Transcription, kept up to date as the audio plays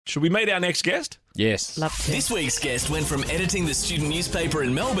Should we meet our next guest? Yes. Love to. This week's guest went from editing the student newspaper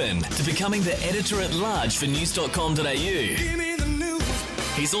in Melbourne to becoming the editor-at-large for news.com.au.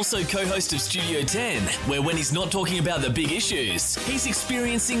 He's also co-host of Studio 10, where when he's not talking about the big issues, he's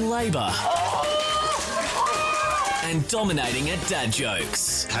experiencing labour and dominating at dad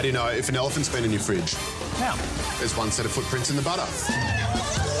jokes. How do you know if an elephant's been in your fridge? How? There's one set of footprints in the butter.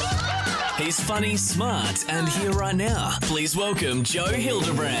 He's funny, smart, and here right now. Please welcome Joe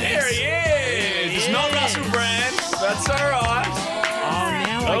Hildebrand. There he is. It's not Russell Brand. That's all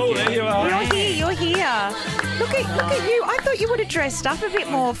right. Oh, there you are. You're here. Look at you. I thought you would have dressed up a bit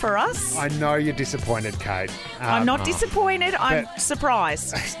more for us. I know you're disappointed, Kate. I'm not disappointed. I'm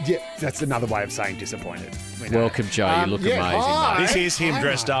surprised. Yeah, that's another way of saying disappointed. We know. Welcome, Joe. You look amazing, hi. mate. This is him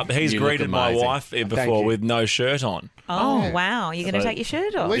dressed up. He's You look greeted my amazing. wife Thank before you. with no shirt on. Oh, wow. You're going to take your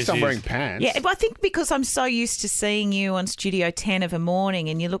shirt At off? least This I'm wearing is- pants. Yeah, but I think because I'm so used to seeing you on Studio 10 of a morning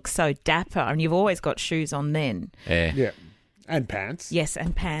and you look so dapper and you've always got shoes on then. Yeah. Yeah. And pants. Yes,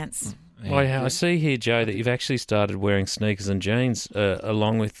 and pants. Well, I see here, Joe, that you've actually started wearing sneakers and jeans,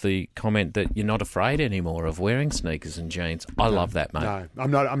 along with the comment that you're not afraid anymore of wearing sneakers and jeans. I love that, mate. No,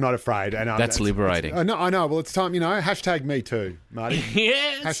 I'm not afraid. And That's liberating. I know. Well, it's time. Hashtag me too, Marty.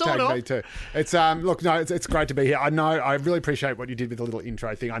 Yeah, Hashtag me too. It's look, no, it's great to be here. I know. I really appreciate what you did with the little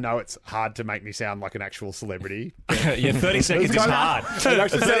intro thing. I know it's hard to make me sound like an actual celebrity. Yeah, 30 seconds is hard. It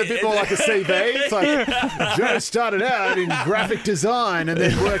actually sounded a bit more like a CV. It's like Joe started out in graphic design and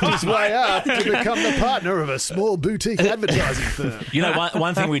then worked his way up to become the partner of a small boutique advertising firm. You know,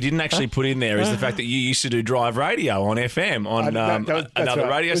 one thing we didn't actually put in there is the fact that you used to do drive radio on FM on That's another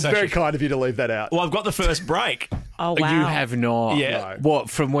right. radio It's station. very kind of you to leave that out. Well, I've got the first break. Oh, wow. You have not. Yeah. What,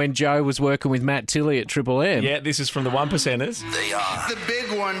 from when Joe was working with Matt Tilley at Triple M? Yeah, this is from the One Percenters. They are The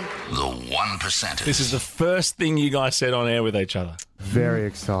big one. the 1%ers. This is the first thing you guys said on air with each other. Very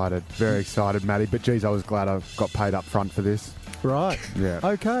excited, Matty. But geez, I was glad I got paid up front for this. Right. Yeah.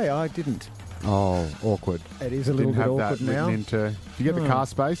 Okay, I didn't. Oh, awkward. It is a little bit awkward now. Into, do you get the car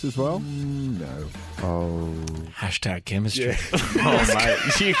space as well? No. Oh. Hashtag chemistry. Oh,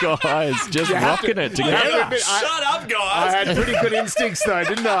 mate, you guys just rocking it together. Shut up, I guys. had pretty good instincts though,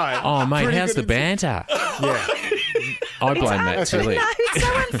 didn't I? Oh, mate, Pretty how's the good banter? Yeah. I blame Matt Tilley. No, it's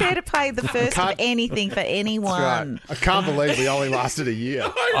so unfair to pay the first of anything for anyone. Right. I can't believe we only lasted a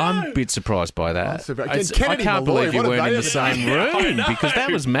year. I'm a bit surprised by that. surprised. It's- Kennedy I can't Malloy, believe you what weren't have in they the ever same done? room because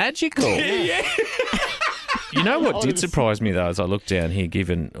that was magical. You know what did surprise me, though, as I look down here,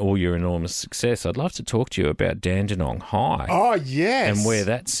 given all your enormous success, I'd love to talk to you about Dandenong High Oh, yes. and where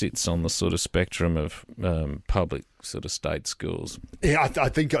that sits on the sort of spectrum of public sort of state schools. Yeah, I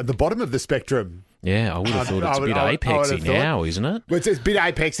think at the bottom of the spectrum. Yeah, I would have thought I it's a would- bit I would apexy have thought. now, isn't it? Well, it's a bit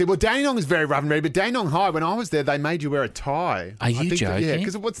apexy. Well, Dandenong is very rough and ready, but Dandenong High, when I was there, they made you wear a tie. Are you joking? Yeah,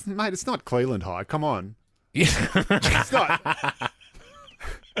 because mate, it's not Cleveland High. Come on. Yeah. It's not.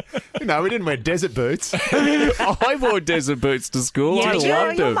 No, we didn't wear desert boots. I wore desert boots to school. Yeah, I Joe,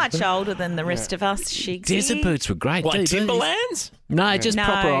 loved you're them. much older than the rest of us, Shigsy. Desert boots were great. What, dude. Timberlands? No, just No.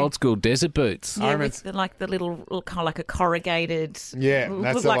 proper old school desert boots. Yeah, remember- with the little kind of like a corrugated, Yeah, looked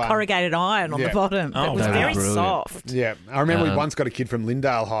that's the like one. corrugated iron on Yeah. the bottom. Oh, it was they were very brilliant. soft. Yeah, I remember we once got a kid from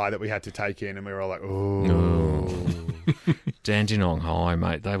Lindale High that we had to take in, and we were all like, "Oh, Dandenong High,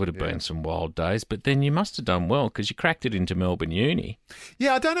 mate. They would have been some wild days. But then you must have done well because you cracked it into Melbourne Uni.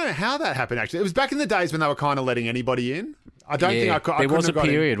 yeah." I don't know how that happened. Actually, it was back in the days when they were kind of letting anybody in. I don't think I could. There was a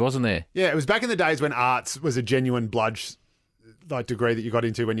period, wasn't there? Yeah, it was back in the days when arts was a genuine bludge like degree that you got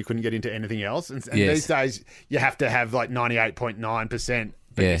into when you couldn't get into anything else. And Yes. these days you have to have like 98.9%,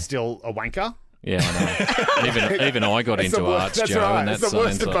 but Yeah. you're still a wanker. Yeah, I know. even I got That's into the worst- arts, that's Joe, right. and It's that's the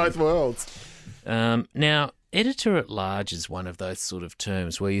worst saying of both something. worlds. Now, editor at large is one of those sort of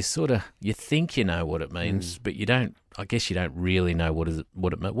terms where you think you know what it means, but you don't. I guess you don't really know what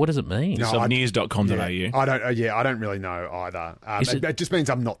does it mean. No, So news.com.au. I don't. I don't really know either. Is It just means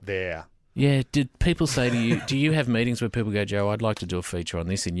I'm not there. Yeah, did people say to you, do you have meetings where people go, Joe, I'd like to do a feature on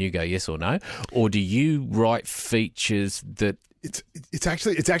this, and you go yes or no? Or do you write features that... It's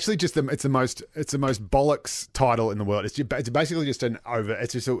actually just the most bollocks title in the world. It's basically just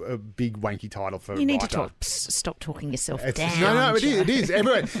it's just a big wanky title for You need writer. to stop talking yourself It's- down. No, Joe. it is.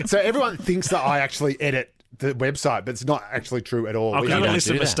 Everyone thinks that I actually edit the website, but it's not actually true at all. I've We got have- a list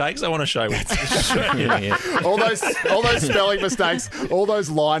of do that. mistakes I want to show you. Yeah. all those spelling mistakes, all those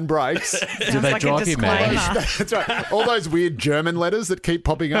line breaks. Do they like a drive you mad? disclaimer. That's right. All those weird German letters that keep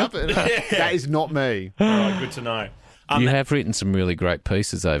popping up. That is not me. All right, good to know. You have written some really great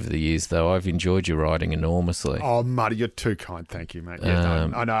pieces over the years, though. I've enjoyed your writing enormously. Oh, Marty, you're too kind. Thank you, mate. Yeah,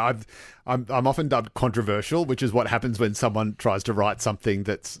 I know. I'm often dubbed controversial, which is what happens when someone tries to write something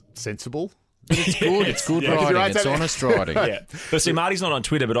that's sensible. But it's good. It's good writing. It's honest writing. Yeah. But see, Marty's not on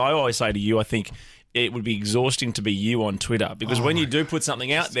Twitter, but I always say to you, I think it would be exhausting to be you on Twitter because when you do put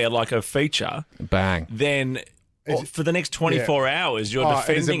something out there like a feature, bang, then for the next 24 hours you're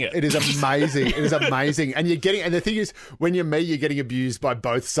defending it. It is amazing. It is amazing. And the thing is, when you're me, you're getting abused by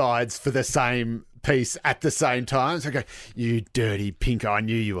both sides for the same piece at the same time. So I go, you dirty pinko, I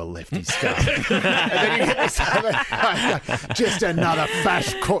knew you were lefty stuff. And then you get this, just another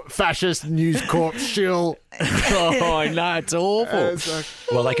fascist News Corp shill. Oh, no, it's awful.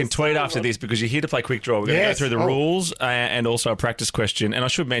 Well, they can tweet after this because you're here to play Quick Draw. We're going to go through the rules and also a practice question. And I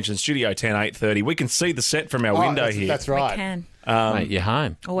should mention, Studio 10, 8:30. We can see the set from our window here. That's right. We can. Mate, you're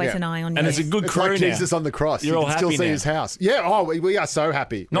home. Always an eye on you. And it's a good crew like now. Jesus on the cross. You're you all can happy still see now. his house. Yeah, we are so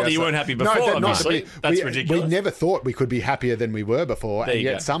happy. Not that you weren't happy before, obviously. That's ridiculous. We never thought we could be happier than we were before, There and you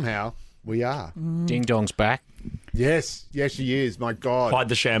yet go. somehow we are. Ding Dong's back. Yes, she is. My God. Hide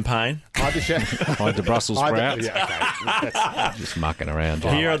the champagne. Hide the Brussels sprouts. That's Just mucking around.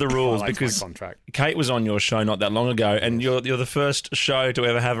 Here are the rules violates my because contract. Kate was on your show not that long ago, and you're the first show to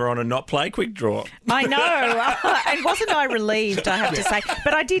ever have her on and not play Quick Draw. I know. And wasn't I relieved, I have to say.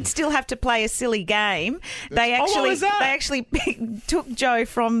 But I did still have to play a silly game. They actually took Joe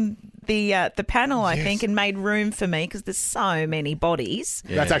from the panel, I think, and made room for me because there's so many bodies.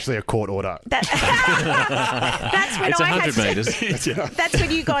 Yeah. That's actually a court order. That's when It's 100 metres. That's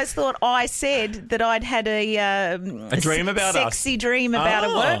when you guys thought I said that I'd had a dream about us. sexy dream about a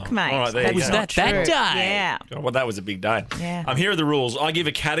workmate. All right, there you That's go. not Was that true. day? Yeah. Well, that was a big day. Yeah. Here are the rules. I give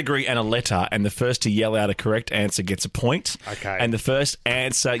a category and a letter, and the first to yell out a correct answer gets a point. Okay. And the first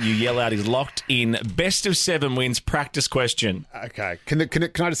answer you yell out is locked in. Best of 7 wins. Practice question. Okay. Can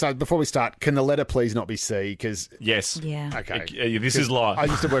I decide before we start? Can the letter please not be C? Because Yes. Yeah. okay, This is live. I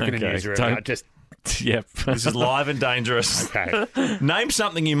used to work in a Okay, newsroom. don't- And I just Yep. This is live and dangerous. okay. Name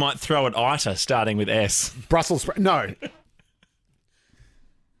something you might throw at Ita starting with S. Brussels sprouts. No.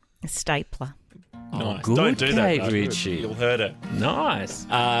 A stapler. Nice. good, Don't do that, Kate though. Ritchie. You'll hurt it. Nice.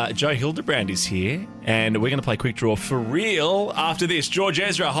 Joe Hildebrand is here, and we're going to play Quick Draw for real after this. George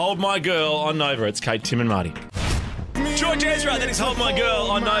Ezra, Hold My Girl on Nova. It's Kate, Tim and Marty. George Ezra, that is Hold My Girl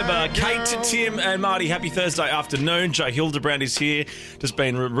on Nova. Kate, Tim and Marty, happy Thursday afternoon. Joe Hildebrand is here, just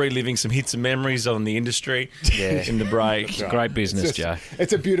been reliving some hits and memories on the industry in the break. Great business, Joe.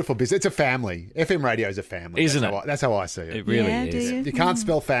 It's a beautiful business. It's a family. FM radio is a family. Isn't That's it? how that's how I see it. It really Yeah, do is. you? You can't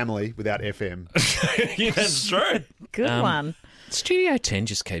spell family without FM. Yeah, that's true. Good one. Studio 10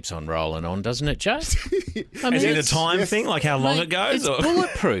 just keeps on rolling on, doesn't it, Joe? I Is it a it's- time thing, like how long mate, it goes? It's or-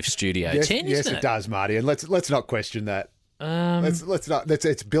 bulletproof, Studio 10, yes, isn't it does, Marty. And let's not question that. Let's not.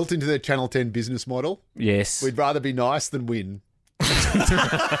 It's built into the Channel 10 business model. Yes. We'd rather be nice than win.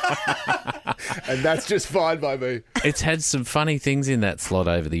 And that's just fine by me. It's had some funny things in that slot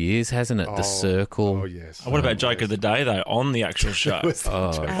over the years, hasn't it? The Circle. Oh, yes. What about Joke of the Day, though, on the actual show?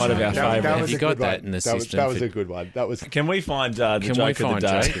 Oh, One of our favourites. Have you a got good that one. in the That was- system? That was for- a good one. That was. Can we find the Can Joke we of the find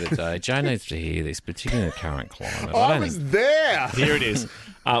Day? Joke of the Day? Joe needs to hear this, particularly in the current climate. I don't was think- there. Here it is.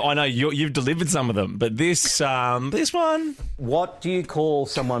 I know you've delivered some of them, but this one... What do you call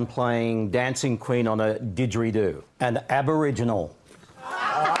someone playing Dancing Queen on a didgeridoo? An Aboriginal.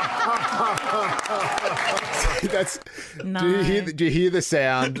 That's. No. Do you hear the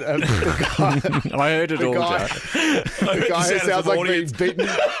sound of the guy? I heard it The all, guy, Joe. the guy who sound sounds of like audience. being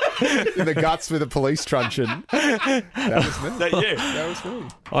beaten in the guts with a police truncheon. That was me. That you? That was me.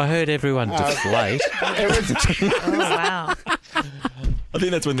 I heard everyone deflate. It was, Oh, wow. I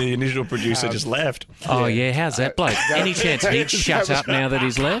think that's when the initial producer just left. Oh, yeah, how's that bloke? Any chance he'd shut up now that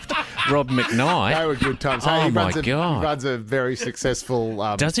he's left? Rob they McKnight. were good times. Oh, he my runs God. He runs a very successful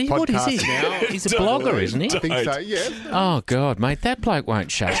Does he? podcast What is he? now. He's a blogger, isn't he? I think so, yeah. Oh, God, mate, that bloke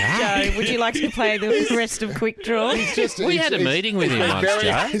won't shut up. Joe, would you like to play the rest of Quick Draw? We had a meeting with him been once,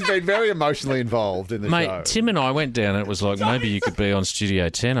 Joe. He's been very emotionally involved in the Mate, show. Tim and I went down and it was like, maybe you could be on Studio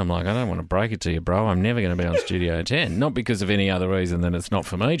 10. I'm like, I don't want to break it to you, bro. I'm never going to be on Studio 10. Not because of any other reason than it's not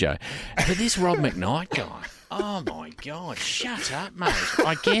for me, Joe. But this Rob McKnight guy, oh, my God, shut up, mate.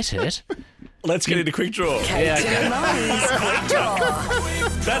 I get it. Let's get into Quick Draw.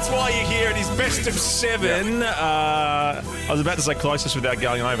 That's why you're here. It is best of 7. I was about to say closest without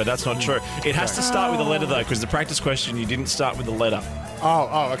going over. That's not true. It has to start with a letter, though, because the practice question, you didn't start with the letter.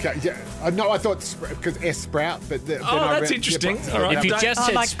 Oh, okay. Yeah. No, I thought because S Sprout, but then That's interesting. All right. If you just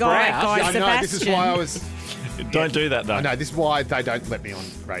said my Sprout, God, I know. This is why I was. Don't do that, though. I know. This is why they don't let me on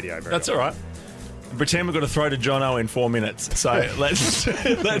radio. Very That's often. all right. Pretend we've got to throw to Jono in 4 minutes. So let's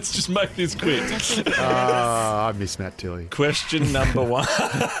just make this quick. I miss Matt Tilley. Question number 1.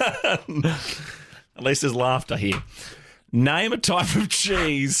 At least there's laughter here. Name a type of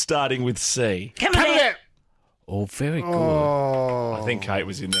cheese starting with C. Camembert. Oh, very good. Oh. I think Kate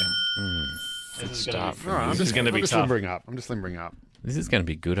was in there. Good stuff. All right, This is going to be I'm just tough. limbering up. This is going to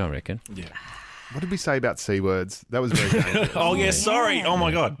be good, I reckon. Yeah. What did we say about C words? That was very dangerous. Oh, yeah, sorry. Oh, my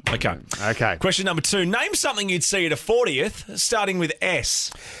God. Okay. Okay. Question number 2. Name something you'd see at a 40th starting with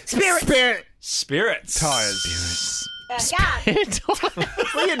S. Spirits. Tires.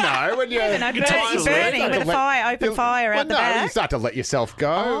 Well, you know, when you're burning with a fire, open fire out the you back. start to let yourself go.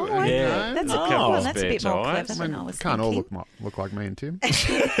 Oh, and, okay. you know, That's a good Oh, one. That's a bit more spare clever than I was can't thinking. all look like me and Tim.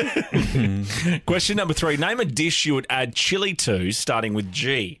 Question number 3. Name a dish you would add chili to starting with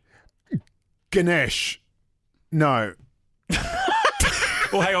G. Ganesh. No.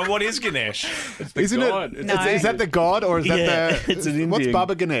 Well, hang on. What is Ganesh? Isn't god. it? No. Is that the god or is that the? it's an What's Indian-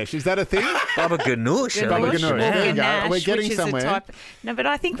 Baba Ganesh? Is that a thing? Baba Ganoush. Baba Ganesh Ganoush. or There you go. Ganache, We're getting which is a somewhere. type- No, but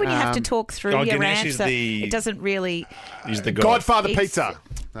I think when you have to talk through your Ganesh is answer, the- it doesn't really. Is the god. Godfather It's- pizza.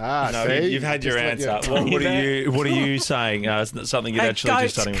 No, see? you've had your Just let answer. What are you saying? Is it something you'd actually goat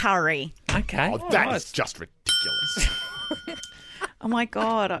just starting with? curry. Okay. Oh, that is just ridiculous. Oh my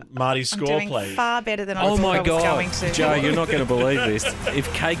god! Marty's I'm score, doing please. far better than I Oh thought my I was God, going to. Joe, you're not going to believe this.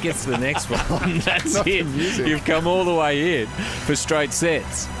 If Kate gets to the next one, that's Not the it. music. You've come all the way in for straight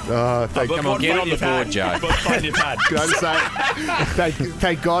sets. Oh, thank But Come on, what get fun on the you've had. board, Joe. What fun you've had. Can I just say,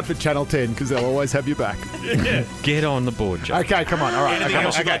 thank God for Channel 10 because they'll always have you back. Get on the board, Joe. Okay, come on. All right. Anything okay,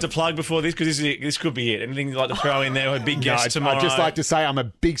 else you'd okay. like to plug before this? Because this could be it. Anything you'd like to throw in there? A big guest No, tomorrow. I'd just like to say I'm a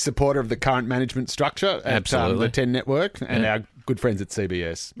big supporter of the current management structure at Absolutely. the 10 Network and Yeah. our good friends at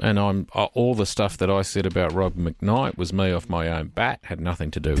CBS. And I'm all the stuff that I said about Rob McKnight was me off my own bat. Had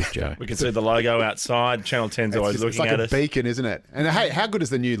nothing to do with Joe. We can see the logo outside. Channel 10's always It's looking like at a us. beacon, isn't it? And hey, how good is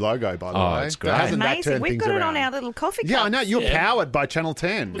the new logo, by the Oh, way? it's great. Hasn't that Amazing. turned We've things got it around? on our little coffee cup. Yeah, I know. You're powered by Channel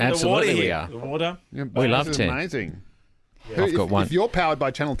 10. The Absolutely water we here. are. The water. We love This is 10. amazing. I've got one. If you're powered by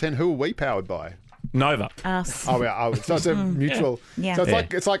Channel 10, who are we powered by? Nova. Us. Oh, yeah. So it's a mutual. Yeah. So Yeah.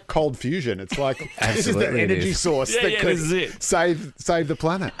 it's like cold fusion. It's like this is the Absolutely it energy is. source Yeah, that yeah, could this is it. save the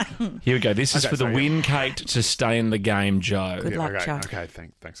planet. Here we go. This is Okay, for the sorry. win, Kate, to stay in the game, Joe. Good luck, okay, Joe. okay.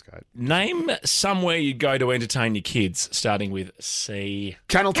 Thanks, Kate. Name somewhere you'd go to entertain your kids, starting with C.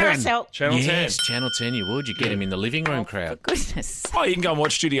 Channel 10. Carousel. Channel Yes, 10. Channel 10 you would. You get him in the living room crowd. Goodness. Oh, you can go and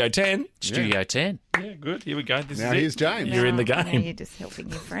watch Studio 10. Studio 10. Yeah, good. Here we go. This Now is it. here's James. You're in the Now game. you're just helping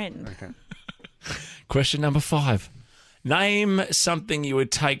your friend. Okay. Question number 5. Name something you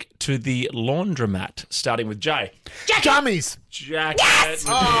would take to the laundromat, starting with J. Gummies. Jacket. Yes!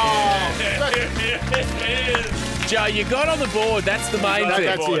 Joe, you got on the board. That's the main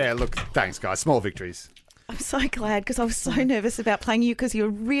thing. Yeah, look, thanks, guys. Small victories. I'm so glad because I was so nervous about playing you because you're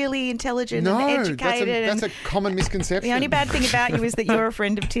really intelligent and educated. that's a and common misconception. the only bad thing about you is that you're a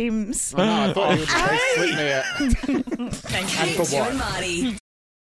friend of Tim's. I know, I thought you would at least slip me out. Thank you. And for Joe what? and Marty.